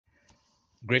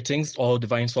Greetings, all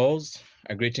divine souls.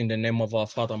 I greet in the name of our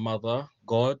Father, Mother,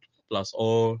 God, plus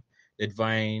all the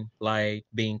divine light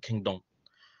being kingdom.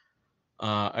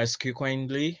 I ask you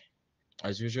kindly,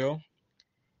 as usual,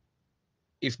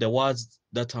 if the words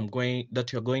that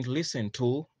you're going to listen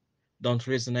to don't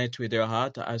resonate with your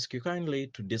heart, I ask you kindly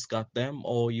to discard them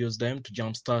or use them to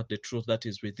jumpstart the truth that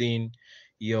is within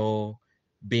your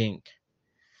being.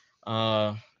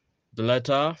 The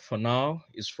letter for now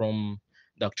is from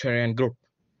the Arcturian group.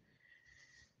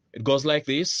 It goes like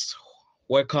this.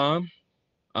 Welcome,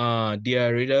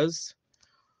 dear readers.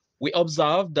 We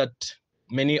observe that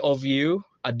many of you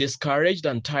are discouraged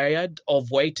and tired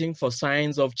of waiting for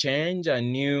signs of change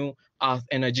and new earth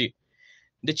energy.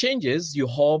 The changes you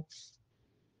hope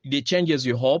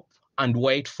and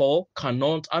wait for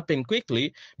cannot happen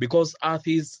quickly because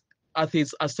Earth's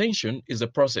ascension is a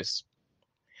process.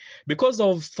 Because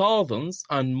of thousands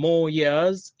and more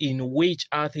years in which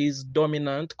Earth's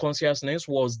dominant consciousness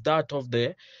was that of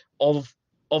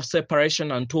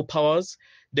separation and two powers,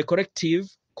 the collective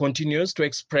continues to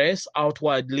express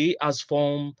outwardly as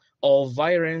form of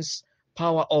violence,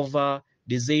 power over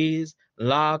disease,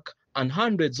 lack, and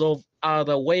hundreds of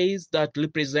other ways that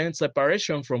represent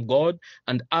separation from God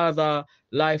and other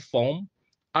life forms,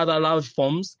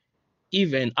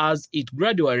 even as it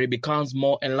gradually becomes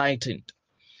more enlightened.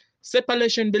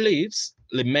 Separation beliefs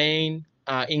remain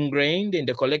ingrained in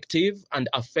the collective and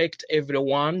affect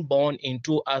everyone born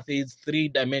into Earth's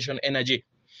three-dimensional energy.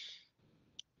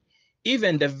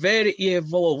 Even the very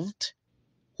evolved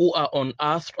who are on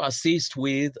Earth to assist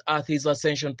with Earth's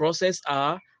ascension process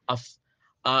are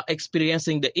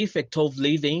experiencing the effect of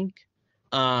living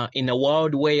in a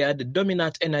world where the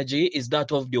dominant energy is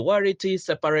that of duality,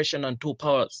 separation, and two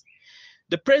powers.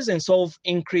 The presence of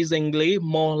increasingly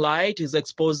more light is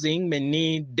exposing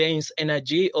many dense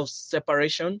energy of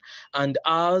separation, and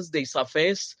as they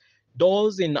surface,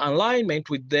 those in alignment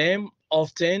with them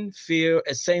often feel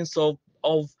a sense of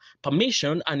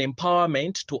permission and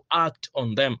empowerment to act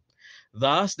on them.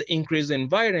 Thus, the increase in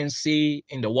vibrancy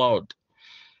in the world.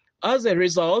 As a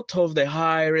result of the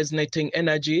high resonating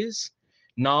energies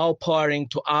now pouring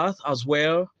to Earth, as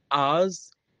well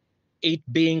as it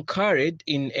being carried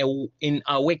in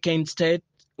awakened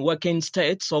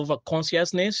states of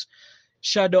consciousness,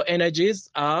 shadow energies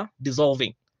are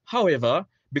dissolving. However,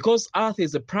 because Earth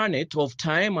is a planet of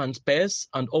time and space,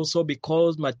 and also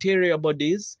because material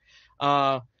bodies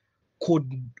could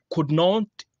not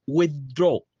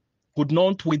withdraw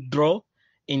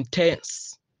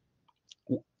intense.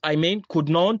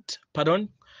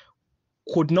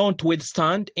 Could not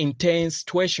withstand intense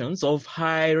situations of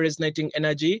high resonating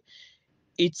energy.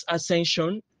 Its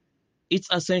ascension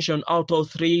out of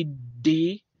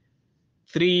 3D,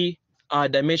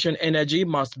 three-dimension energy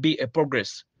must be a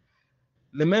progress.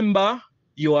 Remember,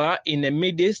 you are in the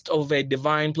midst of a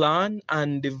divine plan,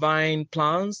 and divine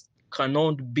plans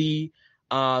cannot be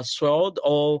swelled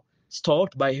or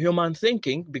stopped by human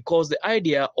thinking, because the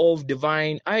ideas of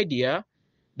divine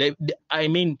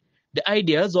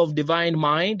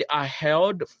mind are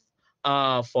held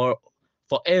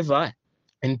forever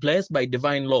in place by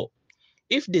divine law.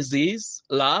 If disease,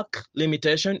 lack,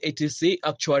 limitation, etc.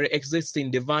 actually exist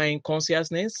in divine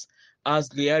consciousness as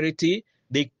reality,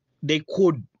 they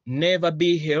could never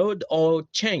be healed or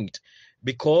changed,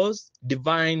 because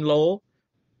divine law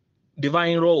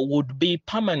would be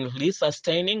permanently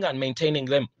sustaining and maintaining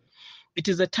them. It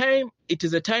is a time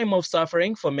of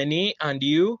suffering for many, and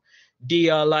you,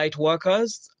 dear light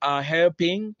workers, are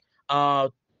helping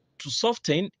to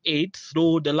soften it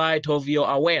through the light of your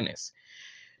awareness.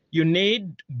 You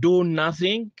need do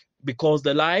nothing, because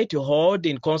the light you hold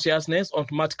in consciousness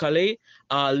automatically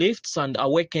lifts and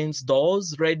awakens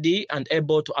those ready and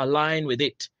able to align with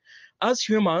it. As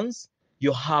humans,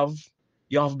 you have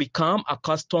become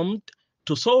accustomed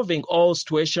to solving all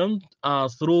situations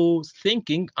through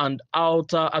thinking and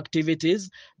outer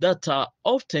activities that are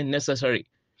often necessary.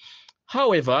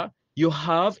 However, you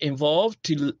have evolved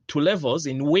to levels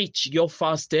in which your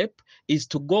first step is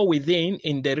to go within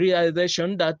in the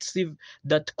realization that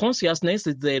consciousness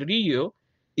is the real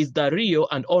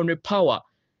and only power,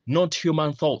 not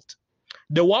human thought.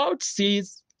 The world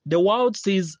sees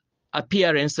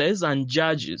appearances and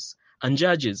judges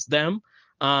them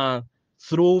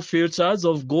through filters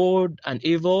of good and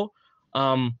evil,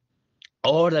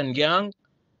 old and young,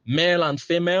 male and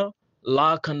female,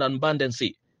 lack and abundance,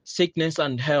 sickness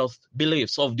and health,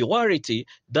 beliefs of duality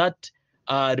that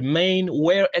remain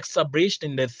well established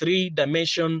in the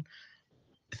three-dimension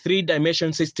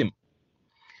system.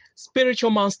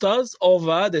 Spiritual masters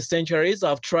over the centuries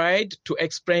have tried to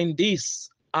explain this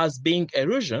as being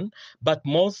illusion, but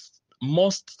most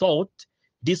most thought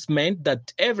this meant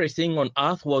that everything on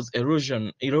earth was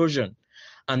erosion,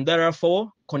 and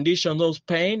therefore conditions of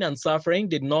pain and suffering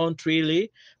did not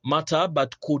really matter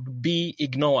but could be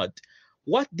ignored.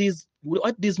 What these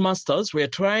masters were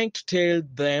trying to tell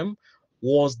them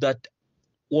was that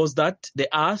the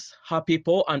earth, her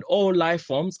people, and all life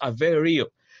forms are very real,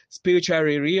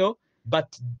 spiritually real,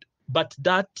 but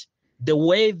that the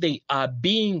way they are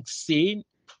being seen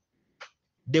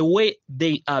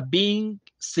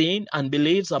and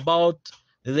beliefs about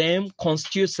them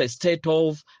constitutes a state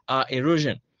of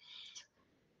erosion.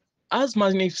 As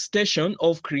manifestation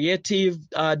of creative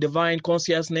divine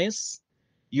consciousness,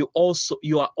 you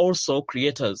are also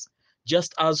creators.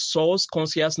 Just as source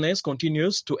consciousness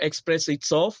continues to express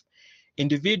itself,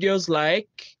 individuals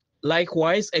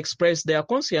likewise express their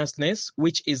consciousness,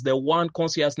 which is the one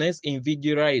consciousness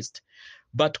individualized,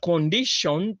 but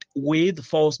conditioned with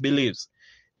false beliefs.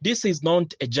 This is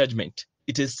not a judgment.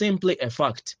 It is simply a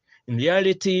fact. In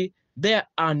reality, there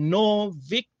are no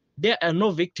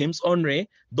victims, only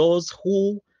those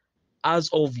who, as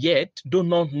of yet, do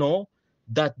not know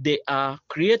that they are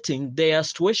creating their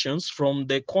situations from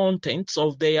the contents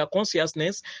of their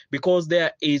consciousness, because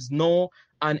there is no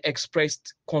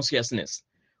unexpressed consciousness.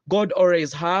 God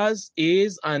always has,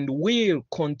 is, and will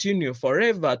continue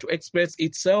forever to express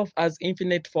itself as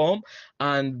infinite form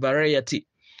and variety.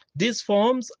 These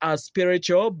forms are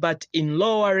spiritual, but in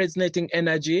lower resonating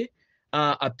energy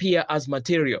appear as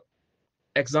material.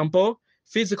 Example,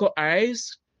 physical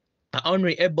eyes are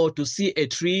only able to see a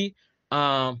tree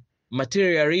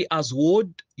materially as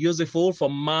wood, useful for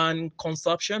man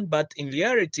consumption, but in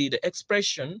reality, the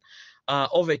expression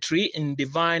of a tree in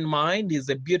divine mind is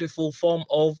a beautiful form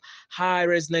of high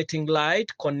resonating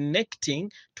light connecting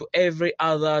to every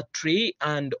other tree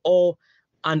and all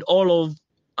of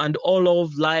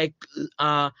like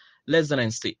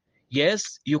resonancy.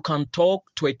 Yes, you can talk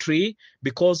to a tree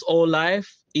because all life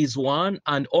is one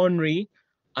and only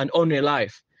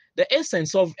life. The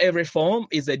essence of every form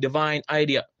is a divine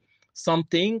idea.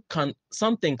 Something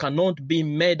cannot be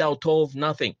made out of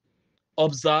nothing.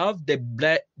 Observe the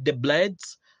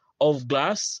blades of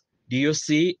glass. Do you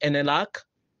see any lack?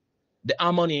 The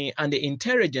harmony and the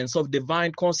intelligence of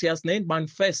divine consciousness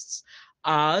manifests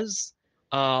as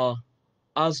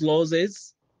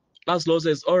roses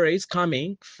always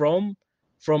coming from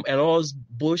a rose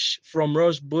bush, from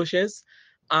rose bushes,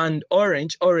 and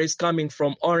orange always coming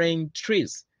from orange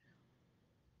trees.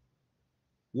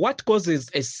 What causes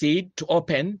a seed to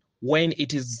open when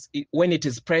it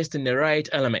is pressed in the right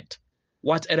element?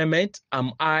 What element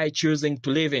am I choosing to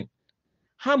live in?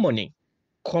 Harmony,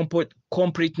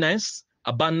 completeness,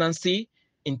 abundance,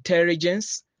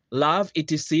 intelligence, love,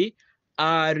 etc.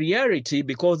 are reality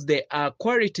because they are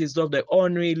qualities of the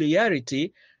only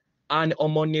reality, and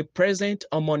omnipresent,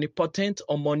 omnipotent,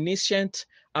 omniscient,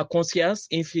 conscious,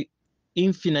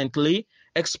 infinitely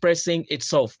expressing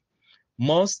itself.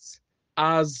 Most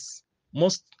as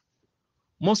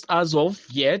of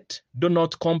yet do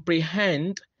not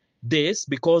comprehend this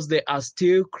because they are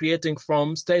still creating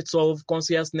from states of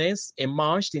consciousness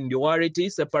immersed in duality,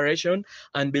 separation,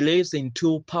 and beliefs in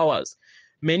two powers.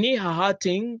 Many are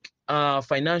hurting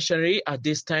financially at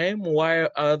this time, while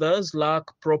others lack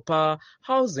proper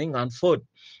housing and food.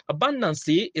 Abundance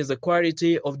is a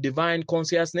quality of divine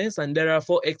consciousness and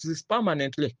therefore exists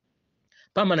permanently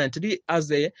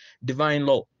as a divine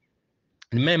law.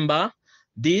 Remember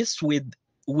this with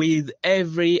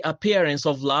every appearance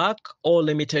of lack or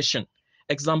limitation.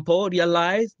 Example,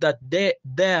 realize that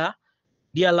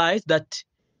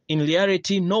in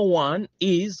reality no one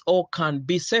is or can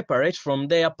be separate from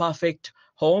their perfect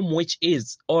home, which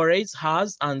is, always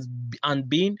has, and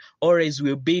been, always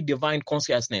will be divine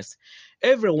consciousness.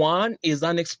 Everyone is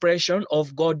an expression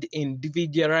of God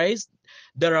individualized.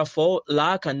 Therefore,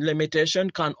 lack and limitation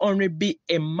can only be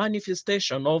a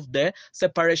manifestation of the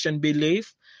separation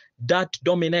belief that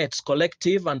dominates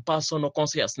collective and personal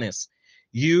consciousness.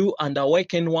 You and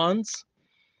awakened ones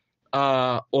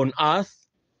on earth,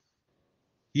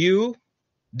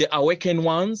 the awakened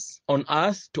ones on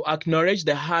earth, to acknowledge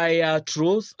the higher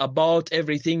truth about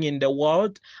everything in the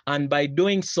world, and by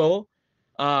doing so,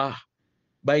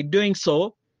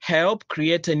 help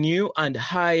create a new and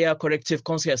higher collective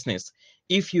consciousness.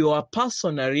 If you are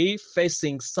personally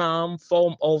facing some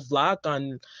form of lack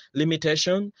and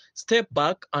limitation, step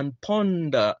back and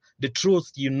ponder the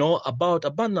truth you know about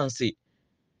abundance.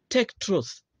 Take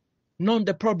truth, not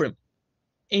the problem,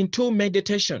 into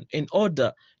meditation in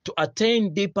order to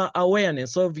attain deeper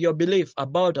awareness of your belief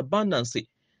about abundance,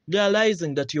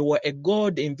 realizing that you were a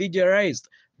God individualized,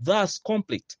 thus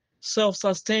complete,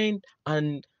 self-sustained,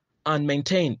 and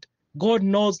maintained. God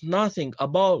knows nothing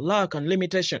about lack and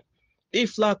limitation.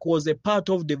 If lack was a part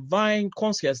of divine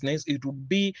consciousness, it would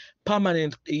be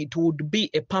permanent. It would be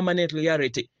a permanent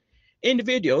reality.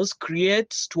 Individuals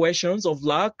create situations of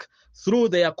lack through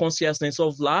their consciousness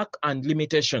of lack and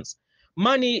limitations.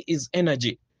 Money is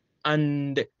energy,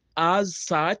 and as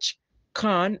such,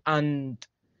 can and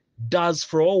does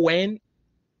flow when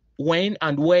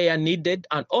and where needed,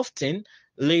 and often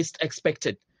least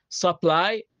expected.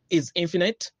 Supply is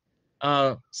infinite.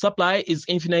 Supply is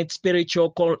infinite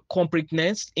spiritual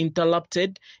completeness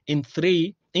interpreted in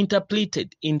three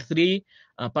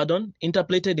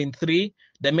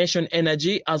dimension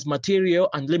energy as material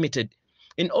and limited.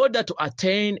 In order to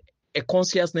attain a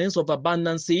consciousness of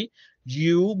abundance,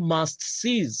 you must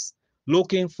cease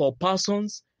looking for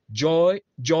persons,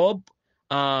 job,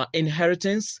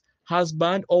 inheritance,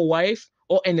 husband or wife,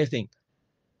 or anything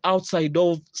outside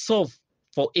of self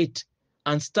for it,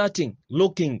 and starting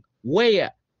looking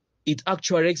where it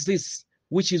actually exists,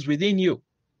 which is within you.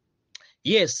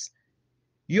 Yes,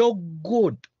 your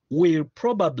good will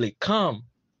probably come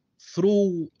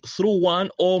through one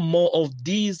or more of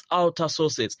these outer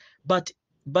sources, but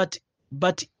but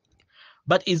but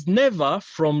but is never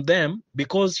from them,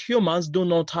 because humans do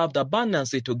not have the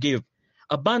abundance to give.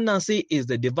 Abundance is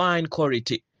the divine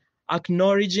quality.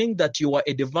 Acknowledging that you are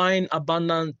a divinely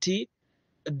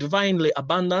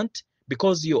abundant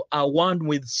because you are one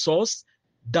with source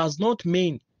does not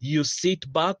mean you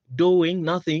sit back doing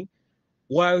nothing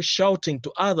while shouting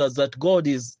to others that God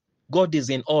is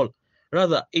in all.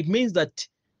 Rather, it means that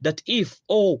if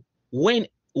or when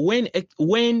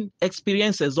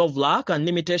experiences of lack and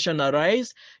limitation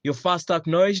arise, you first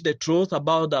acknowledge the truth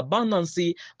about the abundance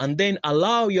and then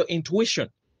allow your intuition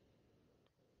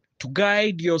to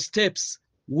guide your steps,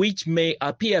 which may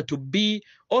appear to be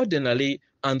ordinary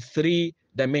and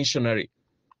three-dimensional.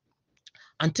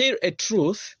 Until a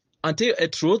truth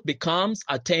becomes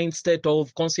attained state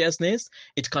of consciousness,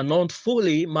 it cannot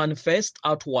fully manifest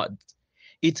outward.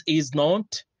 It is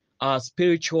not a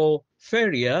spiritual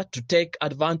failure to take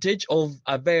advantage of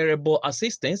available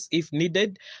assistance if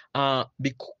needed,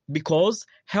 because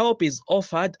help is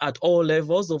offered at all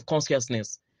levels of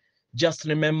consciousness. Just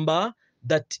remember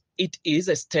that it is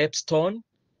a stepping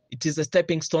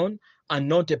stone and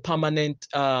not a permanent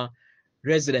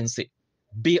residency.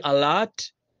 Be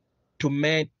alert to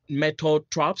method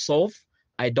traps of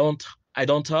I don't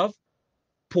have,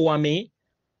 poor me,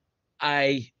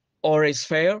 I always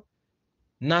fail,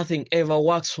 nothing ever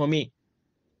works for me,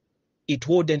 it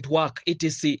wouldn't work,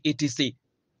 etc.,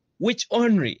 which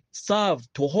only serve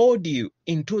to hold you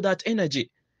into that energy.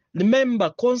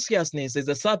 Remember, consciousness is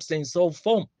a substance of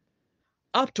form.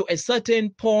 Up to a certain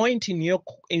point in your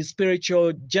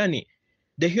spiritual journey,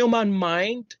 the human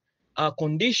mind,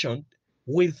 conditioned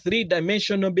with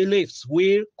three-dimensional beliefs,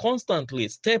 will constantly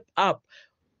step up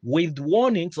with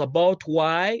warnings about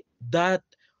why that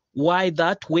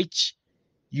which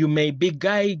you may be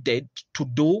guided to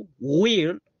do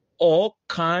will or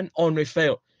can only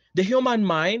fail. The human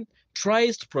mind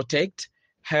tries to protect,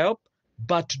 help,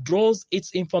 but draws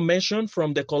its information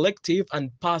from the collective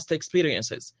and past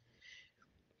experiences.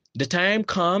 The time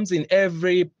comes in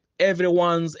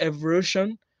everyone's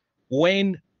evolution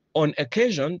when, on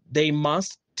occasion, they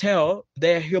must tell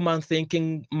their human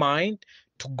thinking mind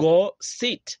to go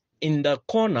sit in the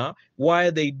corner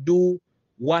while they do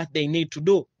what they need to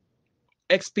do.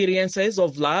 Experiences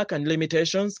of lack and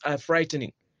limitations are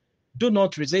frightening. Do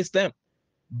not resist them,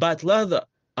 but rather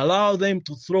allow them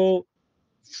to throw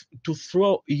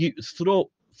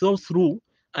through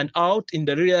and out in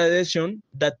the realization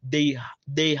that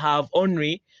they have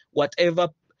only whatever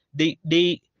they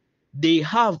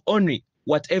have only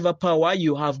whatever power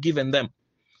you have given them.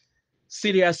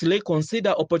 Seriously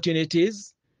consider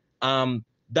opportunities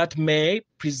that may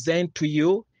present to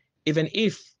you, even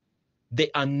if they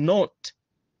are not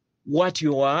what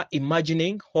you are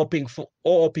imagining, hoping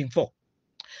for.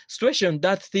 Situations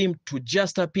that seem to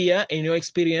just appear in your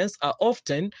experience are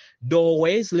often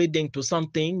doorways leading to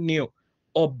something new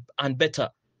and better.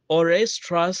 Always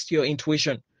trust your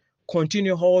intuition.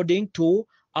 Continue holding to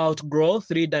outgrow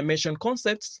three-dimension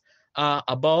concepts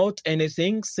about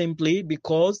anything simply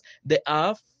because they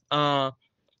are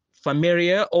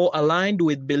familiar or aligned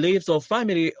with beliefs of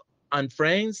family and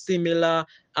friends.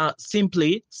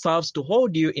 Simply serves to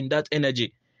hold you in that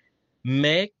energy.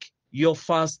 Make your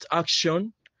first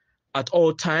action at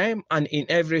all time and in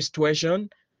every situation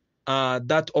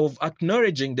that of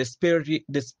acknowledging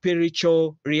the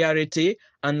spiritual reality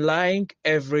underlying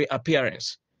every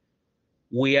appearance.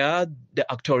 We are the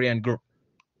Arcturian group.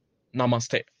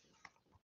 Namaste.